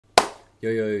Yo,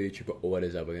 YouTuber, what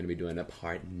is up? We're going to be doing a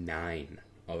part 9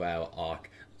 of our Ark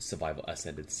Survival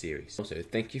Ascended series. Also,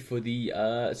 thank you for the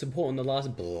support on the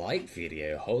last Blight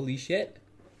video. Holy shit.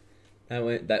 That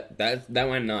went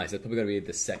nice. That's probably going to be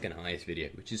the second highest video,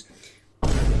 which is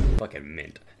fucking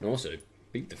mint. And also,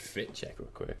 peep the fit check real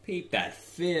quick. Peep that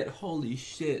fit. Holy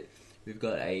shit. We've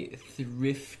got a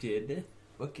thrifted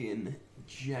fucking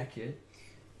jacket.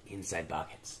 Inside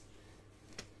pockets.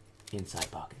 Inside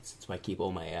pockets. That's where I keep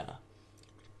all my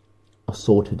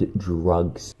assorted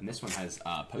drugs. And this one has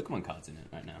Pokemon cards in it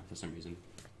right now for some reason.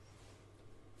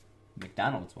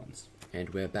 McDonald's ones. And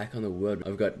we're back on the world.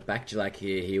 I've got Backjalak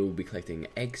here. He will be collecting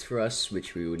eggs for us,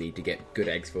 which we will need to get good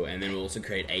eggs for. And then we'll also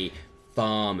create a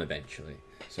farm eventually.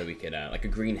 So we can, like a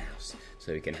greenhouse.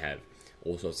 So we can have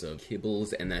all sorts of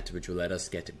kibbles and that, which will let us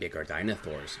get bigger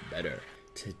dinosaurs better.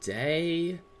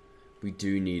 Today, we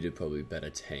do need a probably better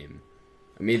tame.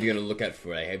 I'm either going to look at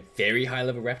for a very high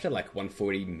level raptor, like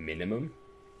 140 minimum,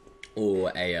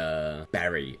 or a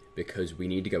berry, because we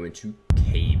need to go into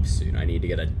caves soon. I need to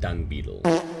get a dung beetle.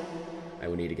 I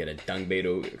will need to get a dung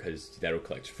beetle because that'll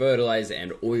collect fertilizer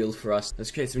and oil for us. Let's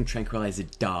create some tranquilizer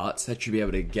darts. That should be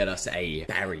able to get us a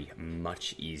berry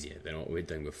much easier than what we were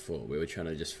doing before. We were trying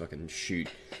to just fucking shoot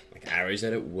like arrows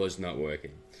at it. Was not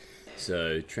working.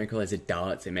 So tranquilizer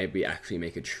darts, and maybe actually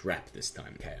make a trap this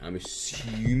time. Okay, I'm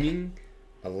assuming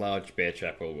a large bear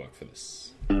trap will work for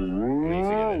this. Let me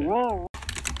figure that out.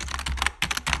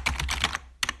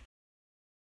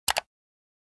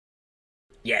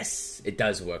 Yes, it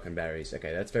does work on berries.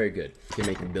 Okay, that's very good. You can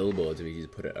make billboards and we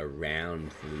just put it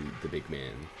around the big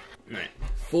man. Alright,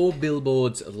 4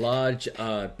 billboards, a large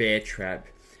bear trap.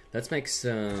 Let's make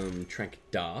some trank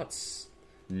darts,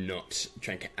 not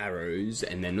trank arrows,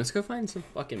 and then let's go find some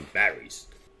fucking berries.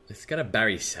 Let's get a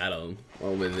berry saddle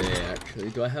while we're there, actually.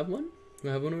 Do I have one? Do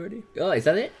I have one already? Oh, is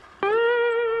that it?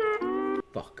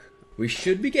 Fuck. We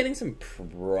should be getting some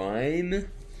prime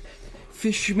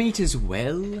fish meat as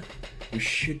well. We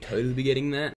should totally be getting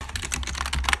that.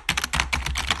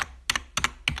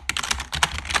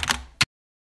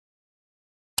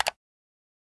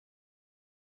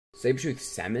 Saber-tooth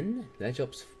salmon? That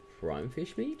drops prime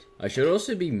fish meat? I should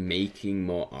also be making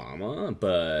more armor,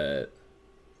 but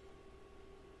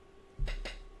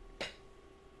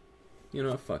you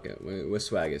know what, fuck it. We're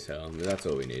swag as hell. That's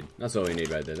all we need. That's all we need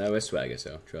right there. We're swag as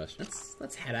hell. Trust.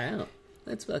 Let's head out.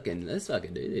 Let's fucking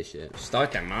do this shit.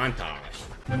 Start the montage.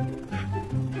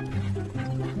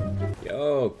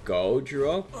 Yo, gold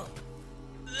drop.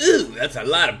 Ooh, that's a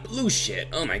lot of blue shit.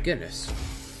 Oh my goodness.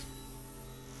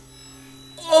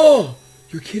 Oh,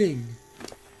 you're kidding.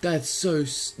 That's so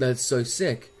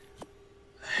sick.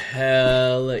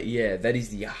 Hell yeah, that is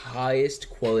the highest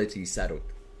quality saddle.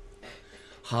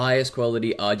 Highest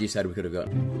quality RG saddle we could have got.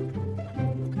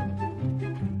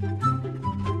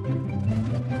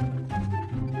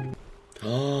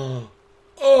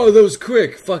 Oh, that was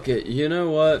quick. Fuck it. You know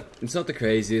what? It's not the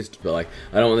craziest, but like,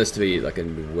 I don't want this to be like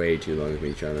way too long of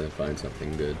me trying to find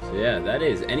something good. So yeah, that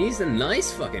is. And he's a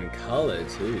nice fucking color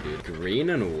too, dude.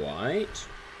 Green and white.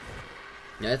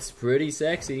 That's pretty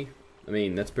sexy. I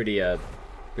mean, that's pretty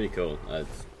cool. I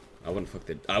wouldn't fuck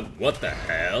the. What the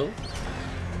hell?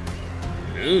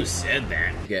 Who said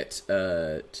that? Get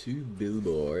 2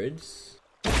 billboards.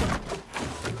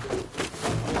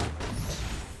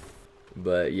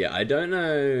 But yeah, I don't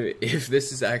know if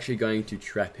this is actually going to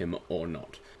trap him or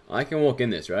not. I can walk in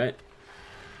this, right?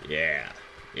 Yeah.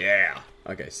 Yeah.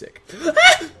 Okay, sick.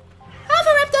 Ah! Alpha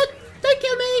Raptor! Don't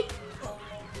kill me!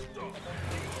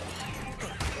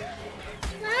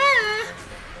 Ah!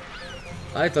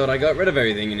 I thought I got rid of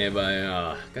everything nearby.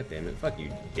 Ah, god damn it. Fuck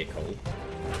you, dickhole.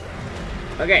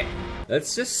 Okay,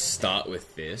 let's just start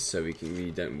with this so we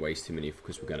don't waste too many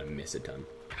because we're gonna miss a ton.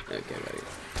 Okay, ready.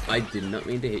 I did not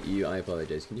mean to hit you. I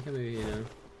apologize. Can you come over here now?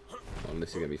 Oh, this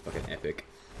is gonna be fucking epic.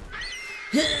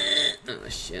 Oh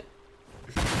shit.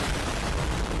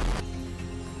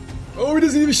 Oh, he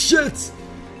doesn't give a shit.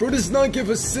 Bro does not give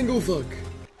a single fuck.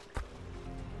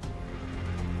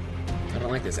 I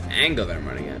don't like this angle that I'm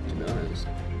running at, to be honest.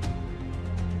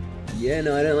 Yeah,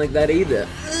 no, I don't like that either.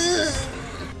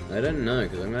 I don't know,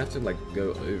 because I'm gonna have to like go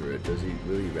over it. Does he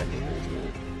really recognize me?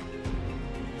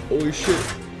 Holy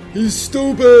shit. He's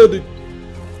stupid!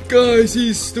 Guys,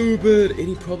 he's stupid! And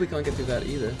he probably can't get through that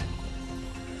either.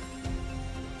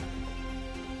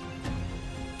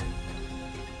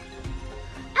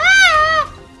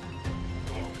 Ah!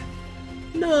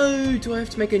 No! Do I have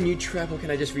to make a new trap or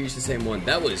can I just reuse the same one?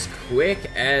 That was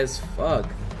quick as fuck.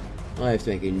 I have to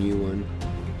make a new one.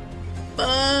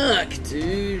 Fuck,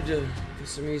 dude! For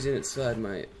some reason it slid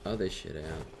my other shit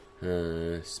out.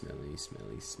 Smelly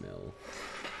smell.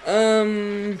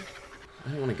 I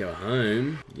don't want to go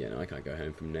home. Yeah, no, I can't go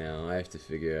home from now. I have to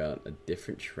figure out a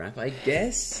different trap, I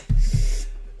guess.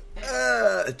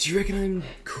 Do you reckon I'm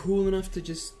cool enough to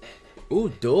just... Ooh,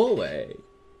 doorway.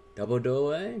 Double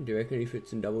doorway? Do you reckon he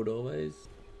fits in double doorways?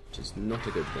 Which is not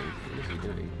a good thing. What is he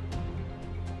doing?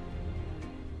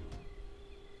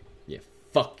 Yeah,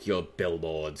 fuck your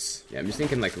billboards. Yeah, I'm just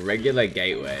thinking like regular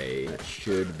gateway. That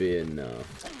should be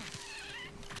enough.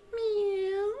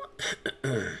 Meow.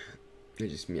 I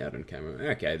just meowed on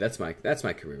camera. Okay, that's my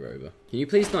career over. Can you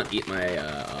please not eat my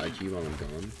RG while I'm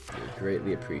gone? I'd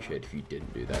greatly appreciate if you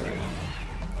didn't do that right now.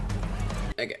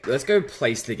 Okay, let's go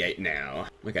place the gate now.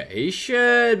 Okay, he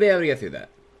should be able to get through that.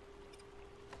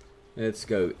 Let's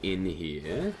go in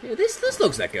here. Yeah, this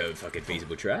looks like a fucking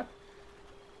feasible trap.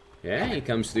 Yeah, he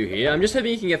comes through here. I'm just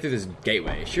hoping he can get through this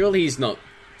gateway. Surely he's not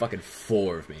fucking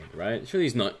 4 of me, right? Surely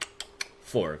he's not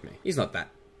 4 of me. He's not that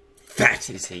fat,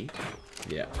 is he?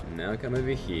 Yeah, now come over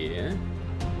here.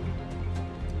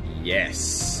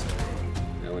 Yes!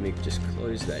 Now let me just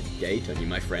close that gate on you,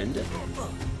 my friend.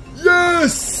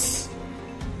 Yes!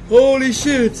 Holy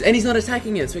shit! And he's not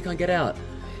attacking it, so he can't get out.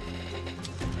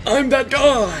 I'm that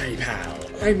guy, pal!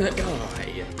 I'm that guy!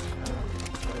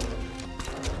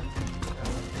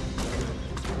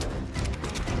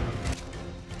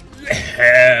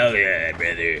 Hell yeah,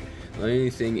 brother! The only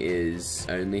thing is,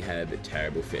 I only have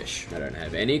terrible fish. I don't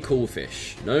have any cool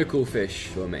fish. No cool fish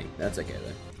for me. That's okay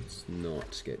though. Let's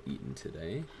not get eaten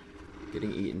today.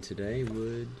 Getting eaten today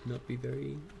would not be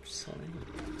very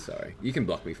sorry. You can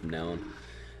block me from now on.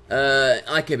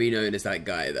 I can be known as that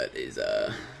guy that is,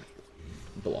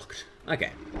 blocked.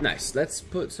 Okay, nice. Let's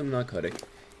put some narcotic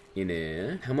in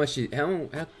here. How much is, how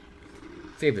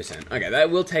 3%. Okay, that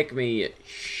will take me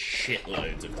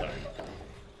shitloads of time.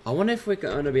 I wonder if we're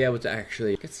gonna be able to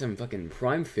actually get some fucking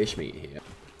prime fish meat here.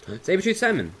 Saber-tooth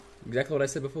salmon. Exactly what I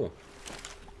said before.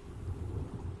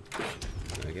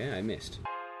 Okay, I missed.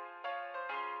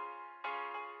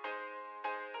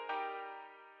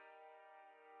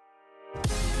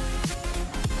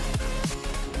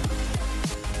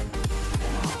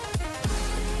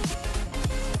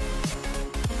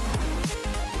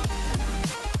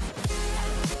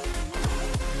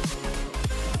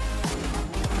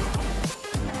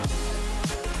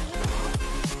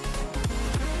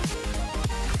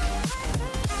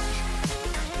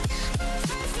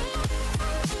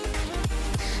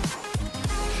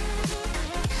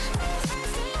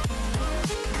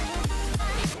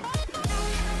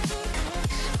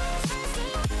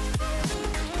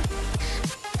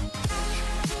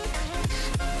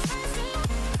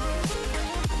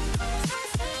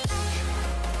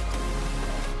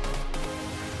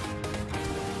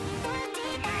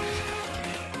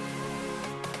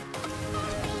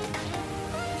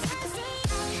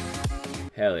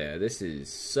 Hell yeah, this is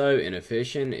so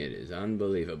inefficient, it is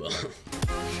unbelievable.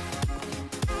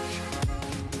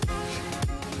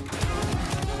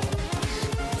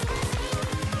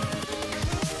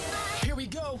 Here we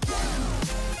go.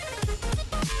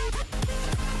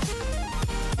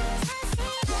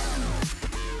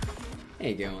 There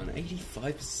you go, on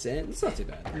 85%. It's not too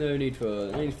bad. No need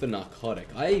for narcotic.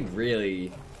 I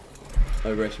really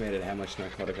overestimated how much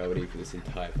narcotic I would eat for this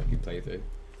entire fucking playthrough.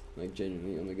 Like,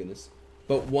 genuinely, oh my goodness.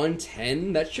 But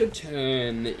 110, that should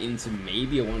turn into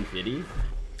maybe a 150.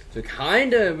 So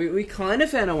kinda, we kinda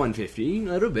found a 150.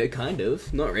 A little bit, kind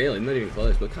of. Not really, not even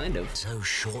close, but kind of. So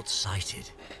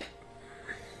short-sighted.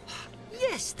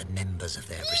 Yes, the members of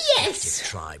their respective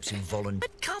tribes who volunteer.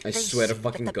 I swear to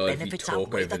fucking God, if you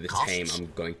talk over the tame,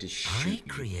 I'm going to shoot you. I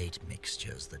create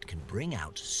mixtures that can bring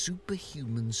out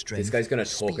superhuman strength. This guy's gonna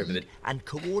talk over the... and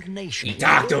coordination. He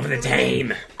talked over the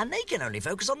tame! And they can only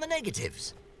focus on the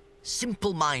negatives.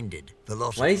 Simple-minded, the lot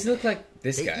of Why does he look like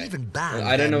this they guy? even banned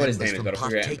I don't know what his members name is, from but I'll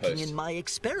figure it out in partaking post. in my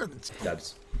experiments.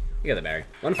 Dubs. You got the Barry.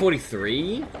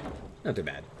 143? Not too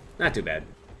bad. Not too bad.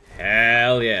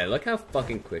 Hell yeah. Look how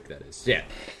fucking quick that is. Yeah.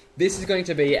 This is going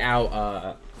to be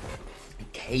our,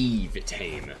 cave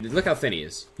tame. Look how thin he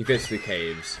is. He goes through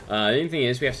caves. The only thing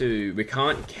is, we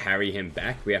can't carry him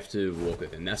back. We have to walk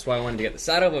with him. That's why I wanted to get the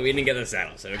saddle, but we didn't get the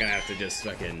saddle. So we're gonna have to just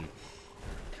fucking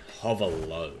hover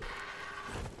low.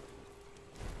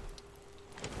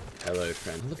 Hello,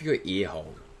 friend. I love your ear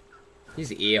hole.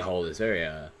 His ear hole is very,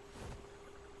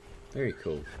 very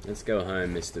cool. Let's go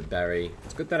home, Mr. Barry.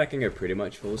 It's good that I can go pretty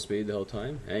much full speed the whole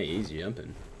time. Hey, he's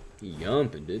jumping. He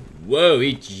jumping, dude. Whoa,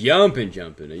 he's jumping.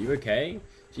 Are you okay?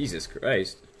 Jesus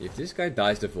Christ. If this guy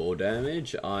dies to fall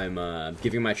damage, I'm,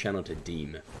 giving my channel to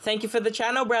Deem. Thank you for the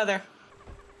channel, brother.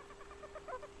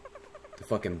 The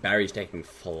fucking Barry's taking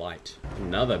flight.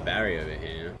 Another Barry over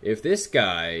here. If this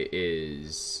guy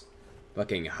is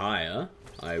fucking higher,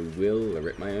 I will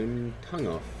rip my own tongue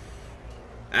off.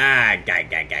 Ah,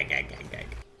 gag.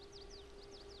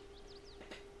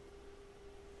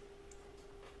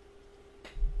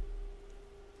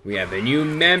 We have a new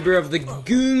member of the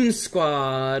Goon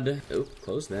Squad. Oh,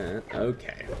 close that.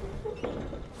 Okay.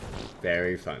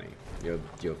 Very funny. You're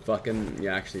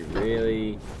actually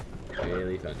really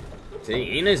funny. See,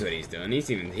 he knows what he's doing.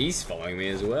 He's following me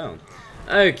as well.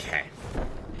 Okay.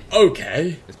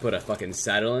 Let's put a fucking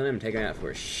saddle in him and take him out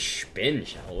for a spin,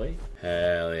 shall we?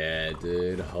 Hell yeah,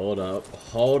 dude. Hold up.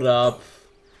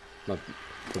 My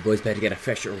boy's about to get a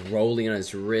fresh rolling on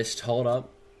his wrist. Hold up.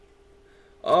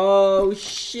 Oh,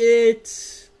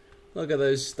 shit. Look at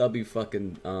those stubby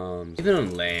fucking arms. Even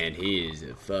on land, he is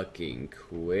fucking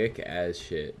quick as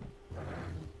shit.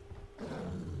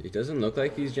 It doesn't look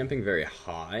like he's jumping very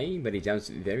high, but he jumps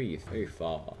very, very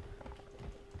far.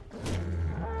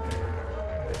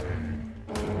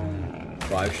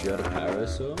 5-shot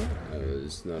parasol. That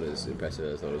was not as impressive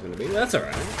as I thought it was going to be. That's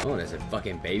alright. Oh, there's a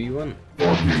fucking baby one.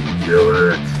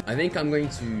 I think I'm going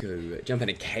to go jump in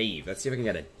a cave. Let's see if I can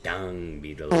get a dung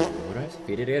beetle. Would I have to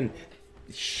feed it in?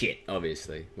 Shit,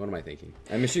 obviously. What am I thinking?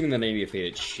 I'm assuming that I need to feed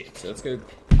it shit. So let's go.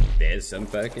 There's some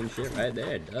fucking shit right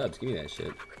there. Dubs, give me that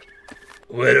shit.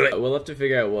 We'll have to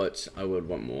figure out what I would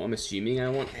want more. I'm assuming I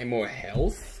want more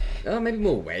health. Oh, maybe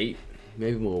more weight.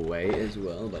 Maybe more weight as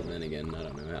well, but then again, I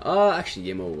don't know. Oh, actually,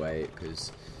 yeah, more weight,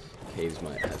 because caves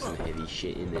might have some heavy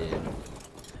shit in there.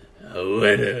 Oh,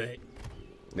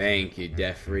 thank you,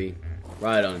 Defrey.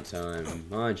 Right on time.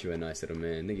 Aren't you a nice little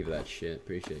man? Thank you for that shit.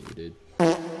 Appreciate you, dude.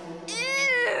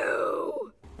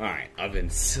 Ew! Alright, I've been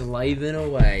slaving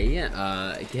away,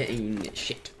 getting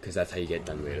shit, because that's how you get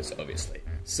dung beetles, obviously.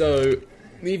 So,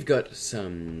 we've got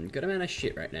some good amount of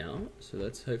shit right now, so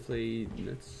let's hopefully,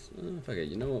 oh, fuck it,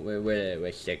 you know what,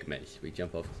 we're segments, we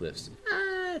jump off cliffs.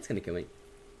 Ah, it's gonna kill me.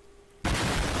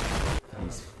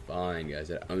 He's fine,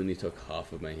 guys, it only took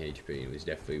half of my HP, and it was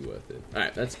definitely worth it.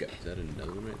 Alright, let's go. Is that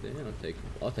another one right there?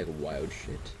 I'll take a wild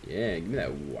shit. Yeah, give me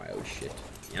that wild shit.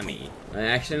 Yummy. I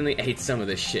accidentally ate some of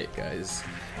this shit, guys.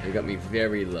 It got me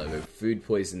very low. Food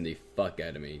poisoned the fuck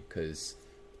out of me, because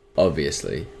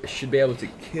obviously, I should be able to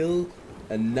kill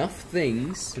enough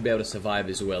things to be able to survive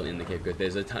as well in the cave, because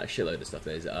there's a shitload of stuff.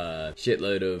 There's a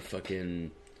shitload of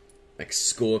fucking, like,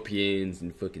 scorpions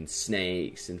and fucking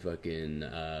snakes and fucking,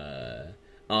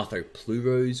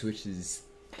 arthropleuros, which is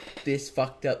this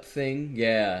fucked up thing.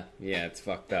 Yeah, it's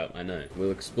fucked up, I know.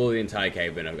 We'll explore the entire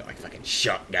cave, and I've got, like, fucking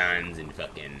shotguns and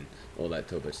fucking all that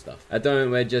type of stuff. At the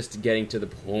moment, we're just getting to the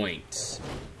point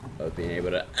of being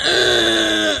able to,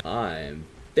 I'm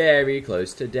very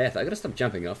close to death. I gotta stop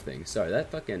jumping off things. Sorry,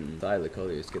 that fucking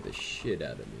thylacoleo scared the shit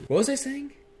out of me. What was I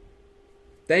saying?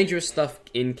 Dangerous stuff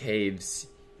in caves.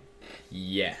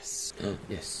 Yes. Oh,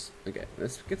 yes. Okay,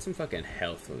 let's get some fucking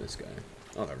health on this guy.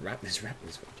 Oh, this rap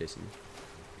is chasing me.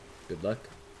 Good luck.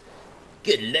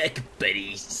 Good luck,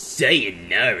 buddy.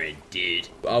 Sayonara, dude.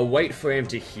 I'll wait for him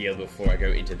to heal before I go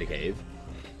into the cave,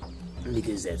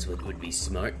 because that's what would be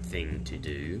smart thing to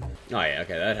do. Oh yeah,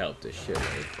 okay, that helped a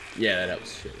shitload. Yeah, that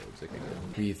helps a shitload. Okay,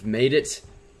 good. We've made it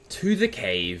to the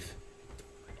cave.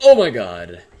 Oh my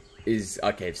god. Is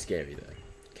our cave scary though?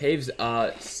 Caves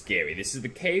are scary. This is the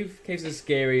cave. Caves are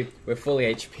scary. We're fully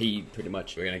HP pretty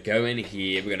much. We're gonna go in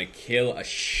here. We're gonna kill a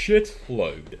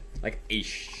shitload. Like a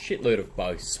shitload of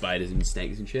bugs, spiders, and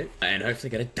snakes and shit. And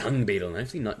hopefully get a dung beetle and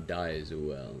hopefully not die as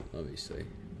well, obviously.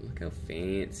 Look how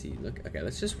fancy. Look. Okay,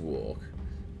 let's just walk.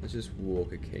 Let's just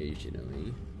walk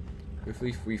occasionally.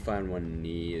 Hopefully we find one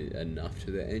near enough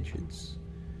to the entrance.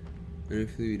 And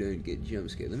hopefully we don't get jump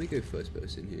scared. Let me go first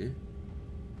person here.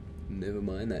 Never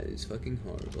mind, that is fucking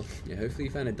horrible. Yeah, hopefully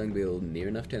you find a dung beetle near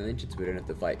enough to the entrance we don't have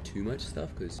to fight too much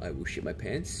stuff, because I will shit my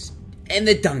pants. And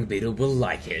the dung beetle will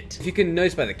like it. If you can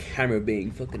notice by the camera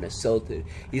being fucking assaulted,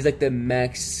 he's like the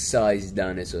max size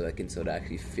dinosaur that can sort of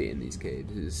actually fit in these caves.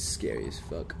 This is scary as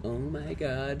fuck. Oh my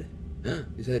god.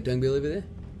 Is that a dung beetle over there?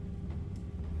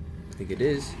 I think it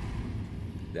is.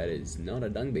 That is not a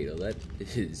dung beetle. That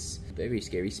is a very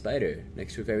scary spider.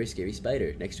 Next to a very scary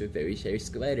spider. Next to a very scary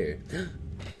spider.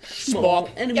 Small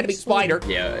enemy spider.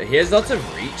 Yeah, he has lots of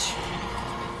reach.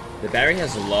 The Barry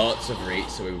has lots of reach,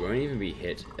 so we won't even be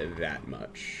hit that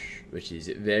much, which is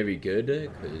very good,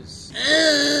 because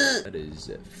that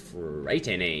is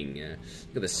frightening.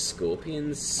 Look at the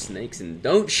scorpions, snakes, and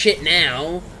don't shit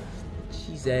now.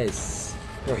 Jesus.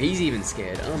 Or he's even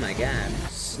scared. Oh my god.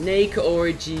 Snake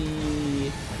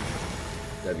orgy.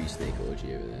 W snake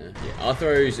orgy over there. Yeah,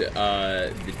 Arthros are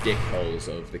the dick holes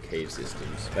of the cave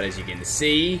systems. But as you can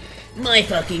see, my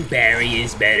fucking Barry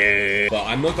is better. But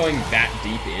I'm not going that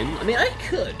deep in. I mean, I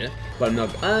could, but I'm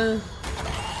not.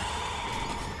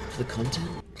 the content?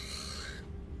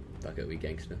 Fuck it, we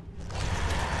gangster.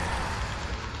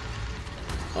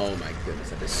 Oh my goodness,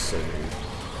 that is so many.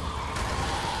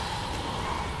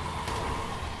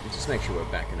 Let's just make sure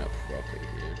we're backing up properly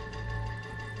here.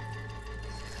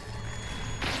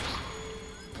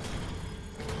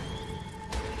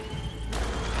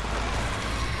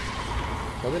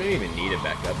 Probably don't even need to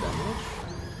back up that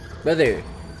much. Brother!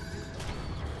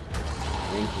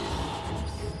 Thank you.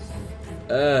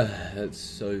 That's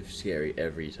so scary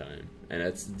every time. And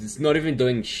it's not even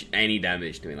doing any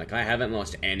damage to me. Like, I haven't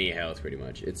lost any health, pretty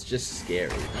much. It's just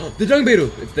scary. The dung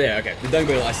beetle! It's there, okay. The dung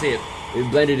beetle, I see it. It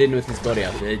blended in with his body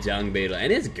out. The dung beetle.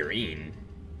 And it's green.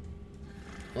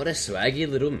 What a swaggy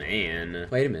little man.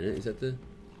 Wait a minute, is that the...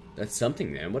 That's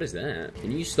something there. What is that?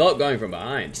 Can you stop going from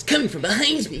behind? It's coming from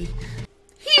behind me!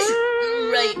 He's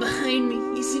right behind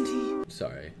me, isn't he?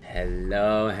 Sorry.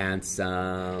 Hello,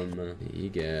 handsome. There you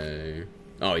go.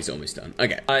 Oh, he's almost done.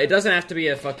 Okay. It doesn't have to be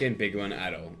a fucking big one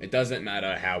at all. It doesn't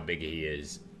matter how big he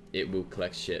is. It will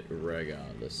collect shit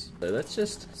regardless. So let's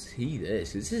just see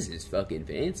this. This is fucking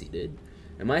fancy, dude.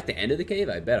 Am I at the end of the cave?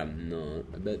 I bet I'm not.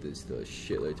 I bet there's still a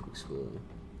shitload to explore.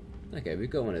 Okay,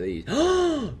 we've got one of these.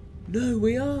 Oh! No,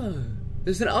 we are!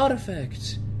 There's an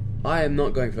artifact! I am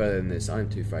not going further than this. I'm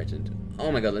too frightened.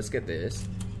 Oh my god, let's get this.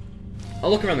 I'll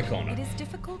look around the corner. It is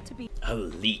difficult to be... A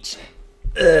leech.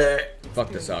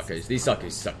 Fuck the Sarkos. These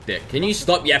Sarkos suck dick. Can you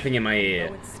stop yapping in my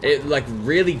ear? It, like,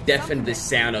 really deafened the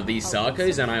sound of these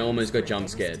Sarkos, and I almost got jump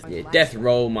scared. Yeah, death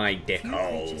roll my dick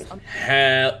hole.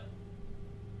 Hell.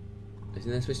 Isn't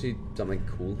there supposed to be something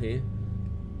cool here?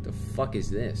 The fuck is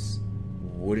this?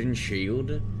 Wooden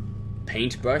shield?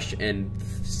 Paintbrush and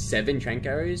 7 trank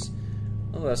arrows?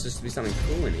 Oh, that's supposed to be something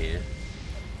cool in here.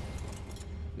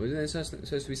 Wasn't there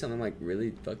supposed to be something like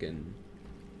really fucking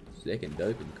sick and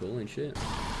dope and cool and shit?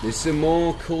 There's some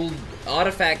more cool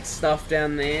artifact stuff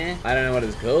down there. I don't know what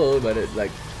it's called, but it's like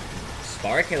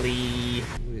sparkly.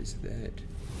 What is that?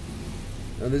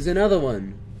 Oh, there's another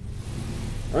one.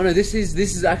 Oh no, this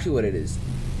is actually what it is.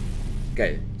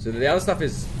 Okay, so the other stuff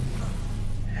is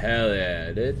hell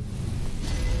yeah, dude.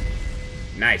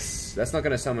 Nice. That's not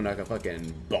gonna summon like a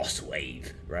fucking boss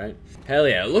wave, right? Hell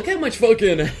yeah. Look how much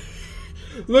fucking...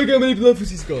 Look how many levels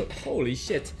he's got. Holy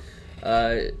shit.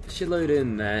 Shitload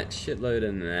in that. Shitload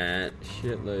in that.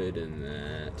 Shitload in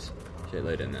that.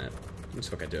 Shitload in that. What the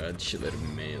fuck I do? A shitload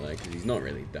of melee, because he's not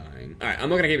really dying. Alright, I'm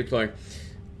not gonna keep exploring.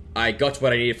 I got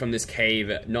what I needed from this cave.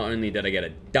 Not only did I get a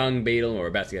dung beetle, or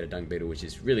about to get a dung beetle, which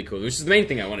is really cool, which is the main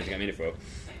thing I wanted to come in for,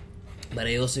 but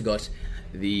I also got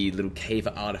the little cave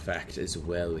artifact as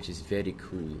well, which is very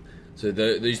cool. So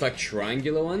these like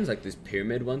triangular ones, like these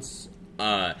pyramid ones,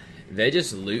 they're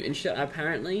just loot and shit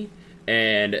apparently,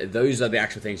 and those are the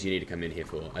actual things you need to come in here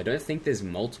for. I don't think there's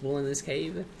multiple in this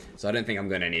cave, so I don't think I'm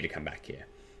going to need to come back here,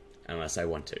 unless I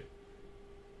want to,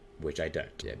 which I don't.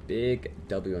 Yeah, big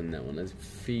W on that one. Let's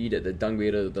feed the dung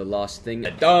beetle the last thing.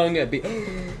 The dung beetle.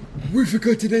 We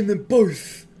forgot to name them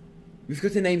both. We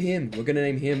forgot to name him. We're gonna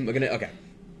name him. Okay.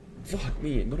 Fuck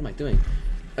me, what am I doing?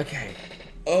 Okay.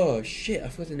 Oh shit, I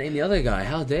forgot to name the other guy.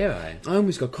 How dare I? I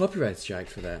almost got copyright strike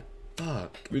for that.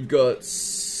 Fuck. We've got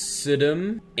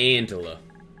Sidum Andala.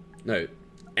 No,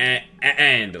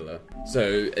 Andala.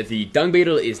 So the dung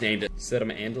beetle is named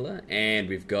Sidum Andala, and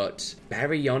we've got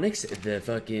Baryonyx, the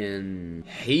fucking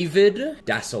Havid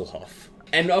Dasselhoff.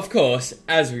 And of course,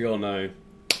 as we all know,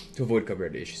 to avoid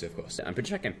copyright issues, of course, I'm pretty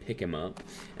sure I can pick him up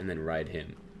and then ride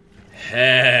him. Hell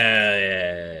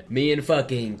yeah. Me and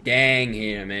fucking gang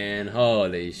here, man.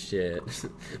 Holy shit.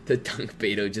 The dung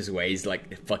beetle just weighs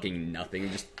like fucking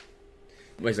nothing. Just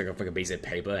weighs like a fucking piece of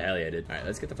paper. Hell yeah, dude. Alright,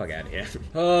 let's get the fuck out of here.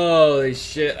 Holy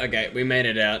shit. Okay, we made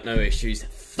it out. No issues.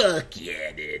 Fuck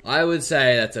yeah, dude. I would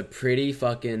say that's a pretty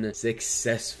fucking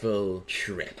successful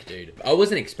trip, dude. I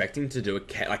wasn't expecting to do a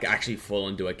like actually full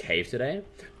on do a cave today,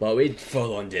 but we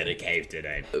full on did a cave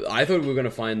today. I thought we were gonna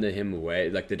find him away,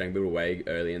 like the dung beetle way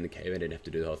early in the cave. I didn't have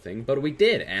to do the whole thing, but we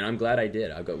did, and I'm glad I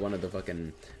did. I got one of the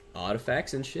fucking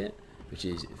artifacts and shit, which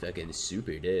is fucking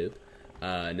super dope.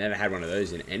 Never had one of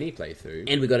those in any playthrough.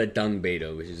 And we got a dung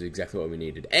beetle, which is exactly what we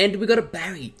needed. And we got a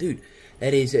berry, dude.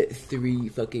 That is 3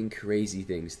 fucking crazy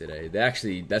things today.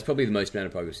 That's probably the most amount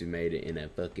of progress we've made in a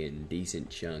fucking decent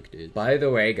chunk, dude. By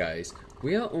the way, guys,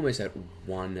 we are almost at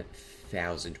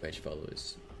 1,000 Twitch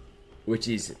followers, which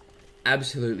is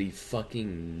absolutely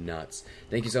fucking nuts.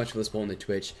 Thank you so much for the support on the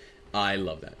Twitch. I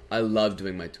love that. I love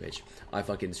doing my Twitch. I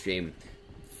fucking stream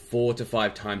 4 to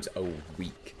 5 times a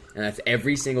week. and that's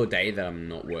every single day that I'm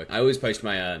not working. I always post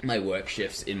my my work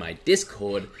shifts in my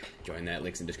Discord. Join that,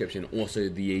 links in the description. Also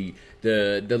the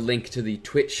link to the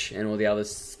Twitch and all the other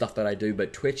stuff that I do,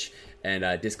 but Twitch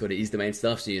and Discord is the main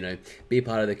stuff, so, you know, be a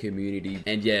part of the community.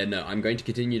 And yeah, no, I'm going to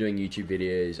continue doing YouTube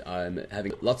videos. I'm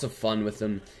having lots of fun with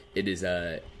them. It is,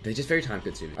 they're just very time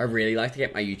consuming. I really like to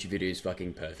get my YouTube videos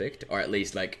fucking perfect, or at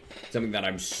least, like, something that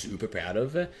I'm super proud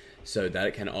of, so that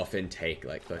it can often take,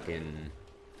 like, fucking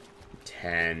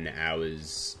 10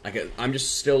 hours. Like, I'm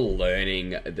just still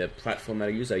learning the platform that I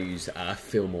use. I use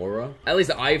Filmora. At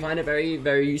least I find it very,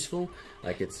 very useful.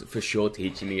 Like, it's for sure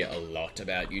teaching me a lot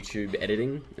about YouTube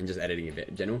editing, and just editing a bit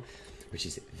in general, which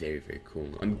is very, very cool.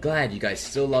 I'm glad you guys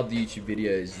still love the YouTube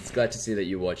videos. It's glad to see that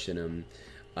you're watching them.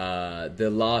 The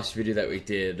last video that we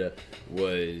did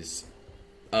was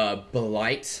a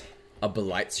Blight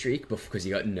streak, because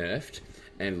he got nerfed,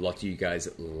 and a lot of you guys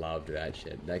loved that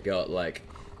shit. That got like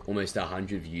almost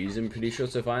 100 views, I'm pretty sure,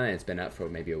 so far, and it's been out for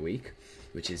maybe a week,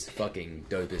 which is fucking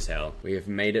dope as hell. We have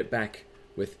made it back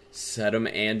with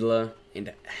Saddam Andler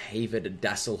and Havard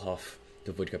Dasselhoff,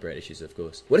 the Void Copyright issues, of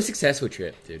course. What a successful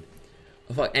trip, dude.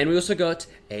 Oh, fuck. And we also got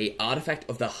a Artifact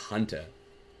of the Hunter.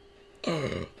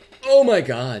 Oh my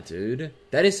god, dude.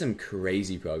 That is some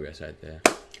crazy progress right there.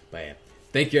 But yeah,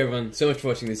 thank you everyone so much for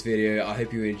watching this video. I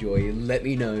hope you enjoy. Let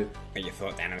me know what you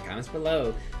thought down in the comments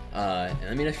below. And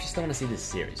let me know if you still want to see this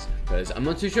series, because I'm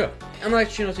not too sure. I'm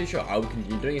actually not too sure. I will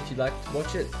continue doing it if you'd like to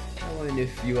watch it. I want to know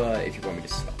if you want me to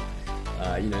stop.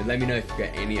 You know, let me know if you've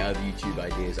got any other YouTube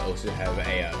ideas. I also have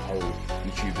a whole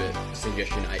YouTube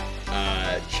suggestion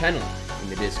channel in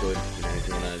the Discord, you know, if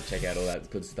you want to check out all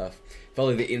that good stuff.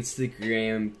 Follow the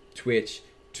Instagram, Twitch,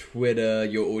 Twitter.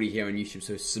 You're already here on YouTube,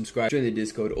 so subscribe, join the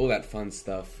Discord, all that fun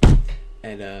stuff.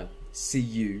 And see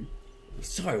you.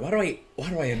 Sorry, why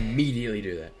do I immediately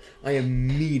do that? I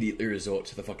immediately resort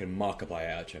to the fucking Markiplier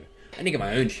outro. I need to get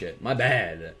my own shit. My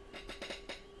bad.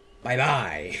 Bye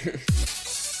bye.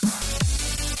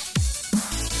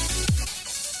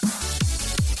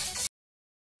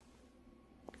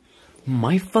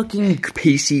 My fucking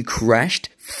PC crashed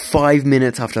 5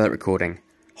 minutes after that recording.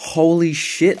 Holy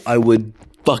shit, I would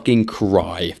fucking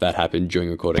cry if that happened during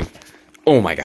recording. Oh my god.